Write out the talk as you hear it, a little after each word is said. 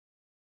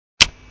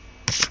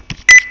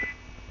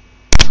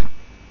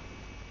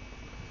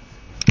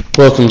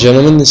Welcome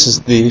gentlemen, this is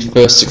the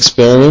first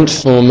experiment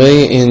for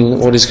me in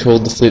what is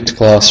called the flipped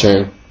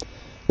classroom.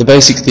 The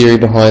basic theory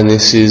behind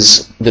this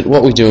is that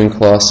what we do in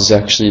class is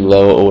actually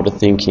lower order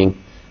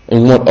thinking,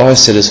 and what I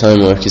set as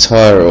homework is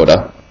higher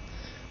order.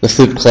 The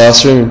flipped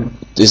classroom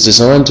is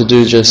designed to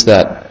do just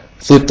that,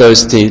 flip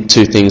those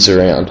two things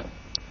around.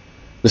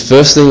 The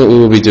first thing that we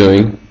will be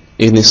doing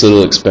in this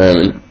little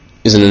experiment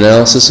is an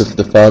analysis of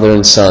the Father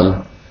and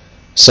Son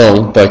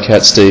song by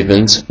Cat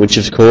Stevens, which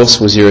of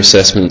course was your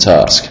assessment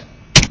task.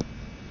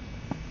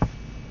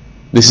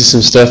 This is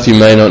some stuff you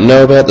may not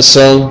know about the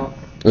song.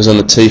 It was on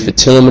the T for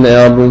Tillerman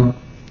album.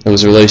 It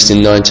was released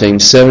in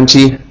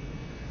 1970,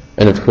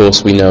 and of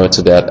course we know it's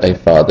about a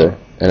father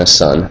and a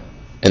son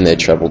and their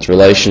troubled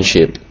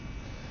relationship.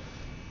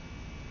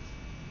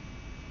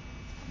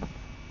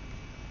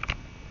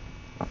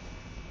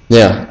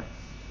 Now,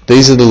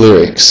 these are the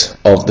lyrics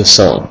of the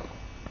song.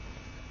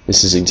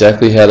 This is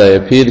exactly how they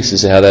appear. This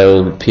is how they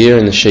will appear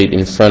in the sheet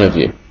in front of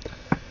you.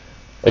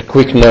 A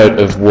quick note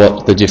of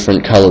what the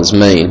different colours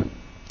mean.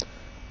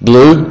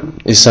 Blue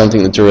is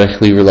something that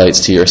directly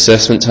relates to your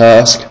assessment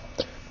task.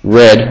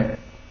 Red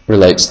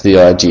relates to the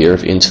idea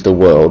of into the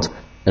world,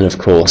 and of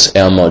course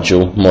our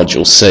module,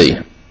 Module C.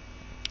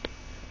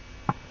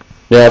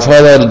 Now I've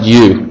highlighted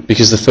you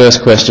because the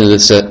first question of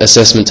the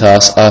assessment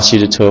task asks you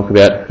to talk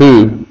about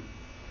who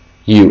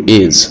you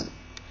is.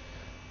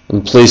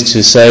 I'm pleased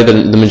to say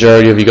that the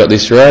majority of you got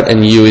this right,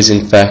 and you is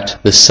in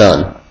fact the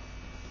son.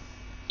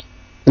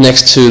 The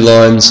next two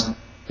lines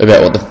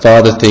about what the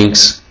father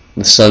thinks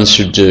the son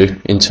should do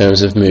in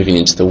terms of moving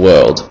into the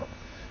world.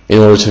 In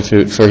order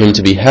for him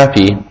to be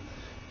happy,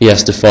 he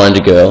has to find a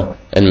girl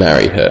and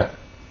marry her.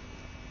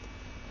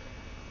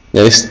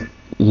 Now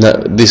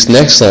this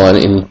next line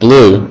in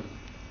blue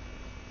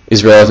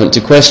is relevant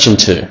to question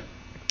 2.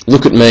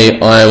 Look at me,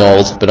 I am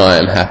old, but I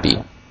am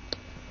happy.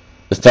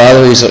 The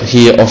father is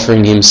here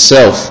offering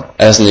himself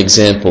as an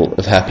example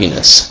of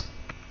happiness.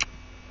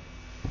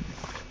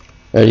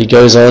 And he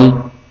goes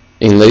on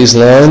in these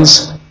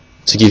lines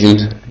to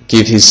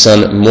give his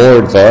son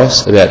more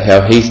advice about how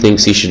he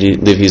thinks he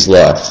should live his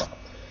life.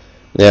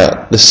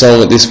 Now, the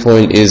song at this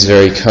point is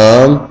very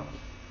calm.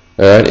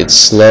 Alright, it's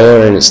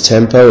slower in its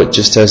tempo. It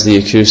just has the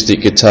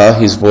acoustic guitar.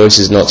 His voice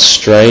is not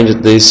strained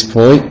at this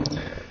point.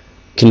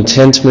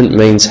 Contentment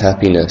means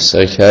happiness,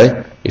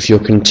 okay? If you're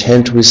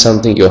content with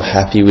something, you're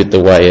happy with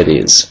the way it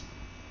is.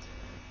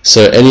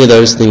 So any of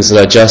those things that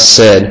I just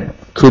said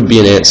could be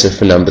an answer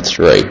for number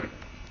 3.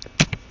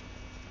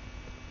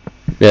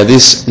 Now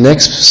this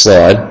next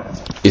slide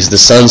is the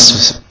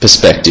son's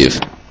perspective.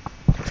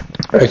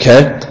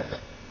 Okay?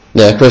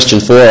 Now question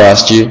 4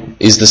 asked you,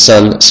 is the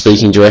son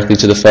speaking directly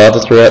to the father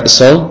throughout the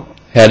song?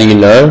 How do you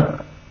know?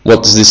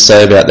 What does this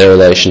say about their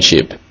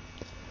relationship?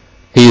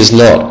 He is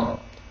not.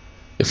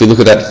 If we look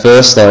at that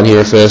first line, he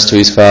refers to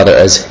his father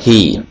as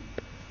he.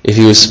 If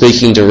he was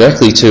speaking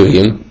directly to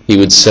him, he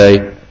would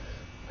say,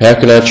 how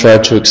can I try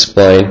to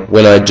explain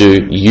when I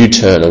do, you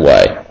turn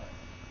away?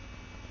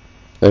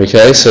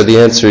 Okay, so the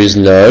answer is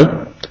no.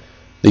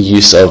 The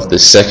use of the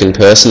second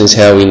person is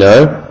how we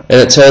know, and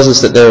it tells us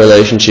that their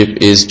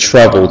relationship is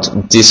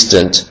troubled,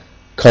 distant,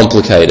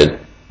 complicated.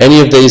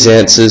 Any of these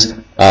answers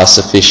are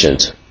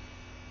sufficient.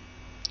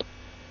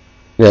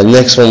 Now the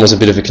next one was a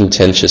bit of a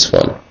contentious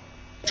one.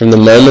 From the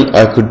moment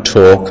I could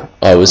talk,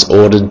 I was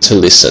ordered to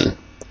listen.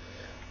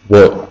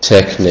 What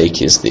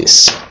technique is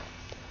this?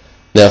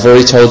 Now I've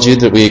already told you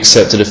that we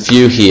accepted a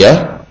few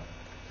here,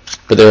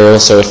 but there are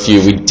also a few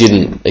we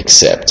didn't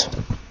accept.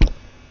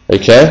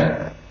 Okay?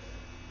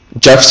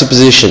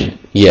 Juxtaposition,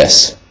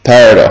 yes.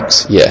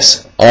 Paradox,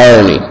 yes.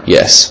 Irony,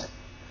 yes.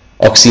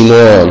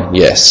 Oxymoron,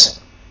 yes.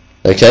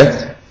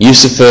 Okay?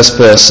 Use of first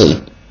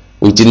person,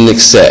 we didn't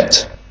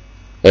accept.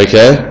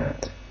 Okay?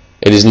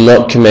 It is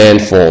not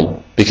command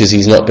form because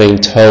he's not being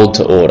told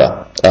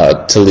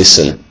to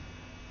listen.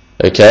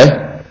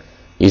 Okay?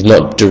 He's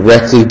not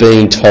directly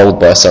being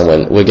told by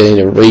someone. We're getting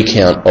a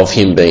recount of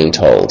him being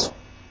told.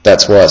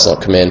 That's why it's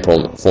not command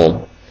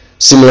form.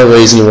 Similar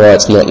reason why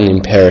it's not an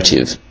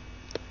imperative.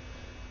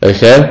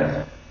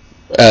 Okay?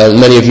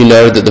 Many of you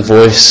know that the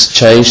voice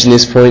changed in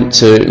this point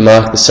to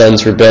mark the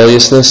son's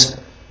rebelliousness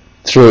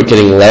through it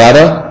getting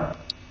louder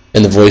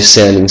and the voice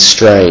sounding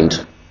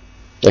strained.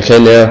 Okay,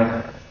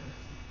 now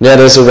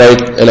there's a way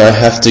and I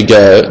have to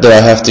go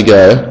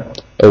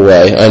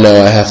away. I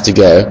know I have to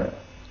go.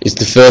 Is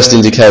the first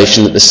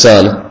indication that the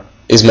son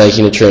is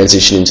making a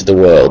transition into the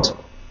world.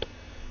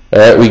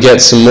 Alright, we get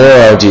some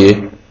more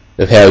idea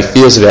of how he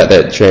feels about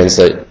that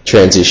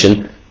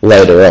transition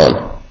later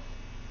on.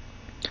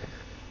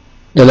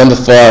 Now number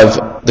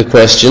 5, the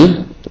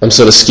question. I'm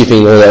sort of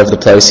skipping all over the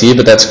place here,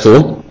 but that's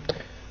cool.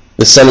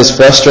 The son is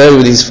frustrated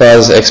with his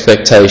father's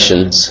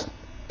expectations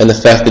and the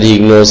fact that he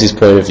ignores his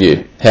point of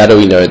view. How do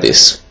we know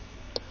this?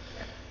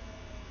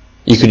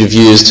 You could have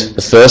used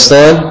the first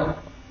line,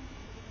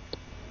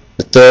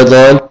 the third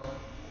line,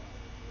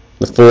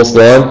 the fourth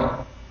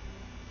line.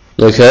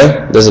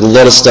 Okay? There's a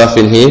lot of stuff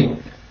in here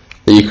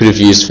that you could have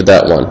used for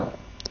that one.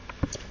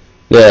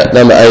 Now,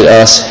 number 8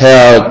 asks,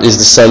 how is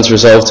the son's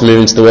resolve to move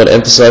into the world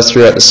emphasized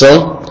throughout the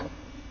song?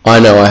 I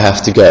know I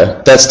have to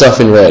go. That stuff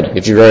in red.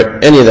 If you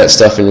wrote any of that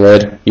stuff in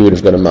red, you would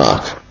have got a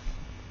mark.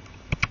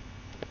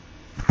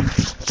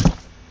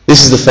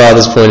 This is the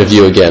father's point of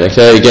view again,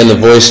 okay? Again, the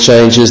voice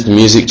changes, the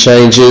music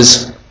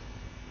changes.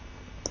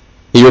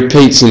 He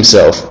repeats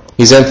himself.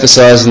 He's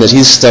emphasizing that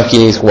he's stuck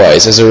in his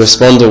ways. As a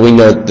responder, we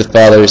know that the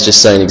father is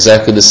just saying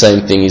exactly the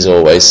same thing he's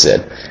always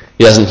said.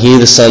 He doesn't hear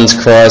the son's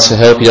cries for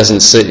help. He doesn't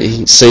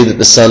see that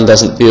the son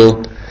doesn't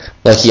feel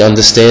like he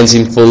understands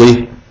him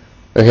fully.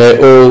 Okay,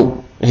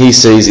 all he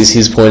sees is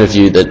his point of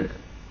view that,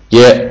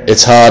 yeah,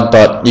 it's hard,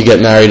 but you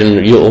get married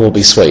and you'll all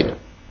be sweet.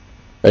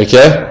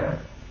 Okay?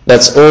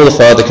 That's all the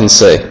father can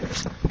see.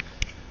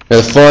 Now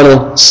the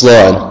final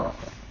slide.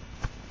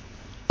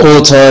 All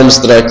the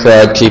times that I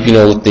cried, keeping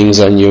all the things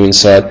I knew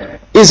inside,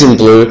 is in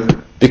blue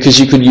because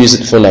you could use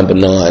it for number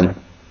 9.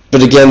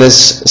 But again,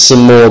 there's some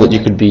more that you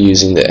could be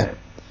using there.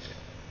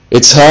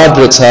 It's hard,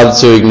 but it's harder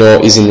to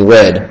ignore is in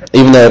red,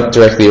 even though it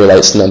directly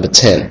relates to number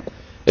 10.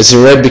 It's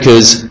in red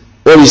because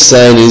what he's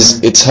saying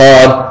is it's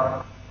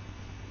hard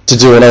to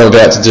do what I'm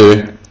about to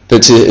do,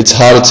 but it's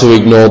harder to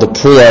ignore the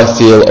pull I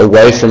feel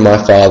away from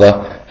my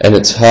father, and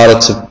it's harder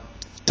to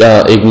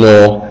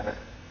ignore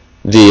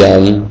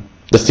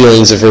the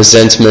feelings of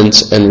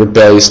resentment and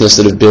rebelliousness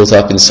that have built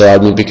up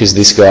inside me because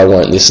this guy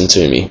won't listen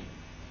to me.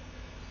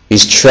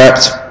 He's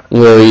trapped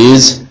where he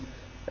is,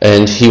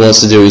 and he wants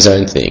to do his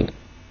own thing.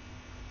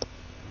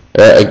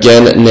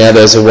 Again, now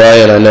there's a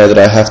way, and I know that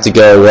I have to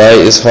go away,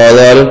 is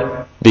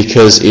highlighted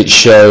because it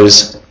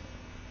shows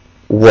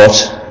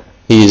what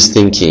he is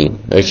thinking.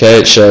 Okay,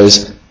 it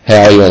shows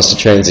how he wants to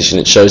transition.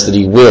 It shows that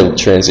he will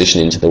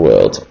transition into the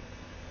world.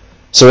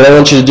 So what I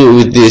want you to do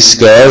with this,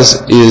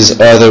 guys, is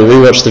either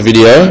rewatch the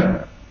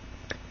video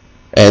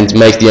and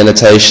make the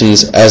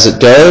annotations as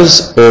it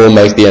goes, or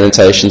make the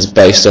annotations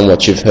based on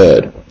what you've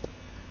heard.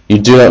 You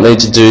do not need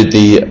to do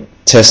the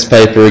test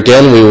paper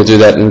again. We will do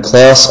that in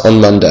class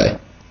on Monday.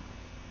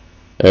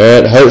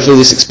 Alright, hopefully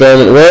this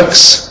experiment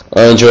works.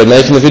 I enjoyed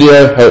making the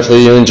video.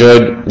 Hopefully you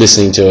enjoyed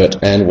listening to it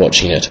and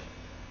watching it.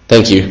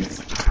 Thank you.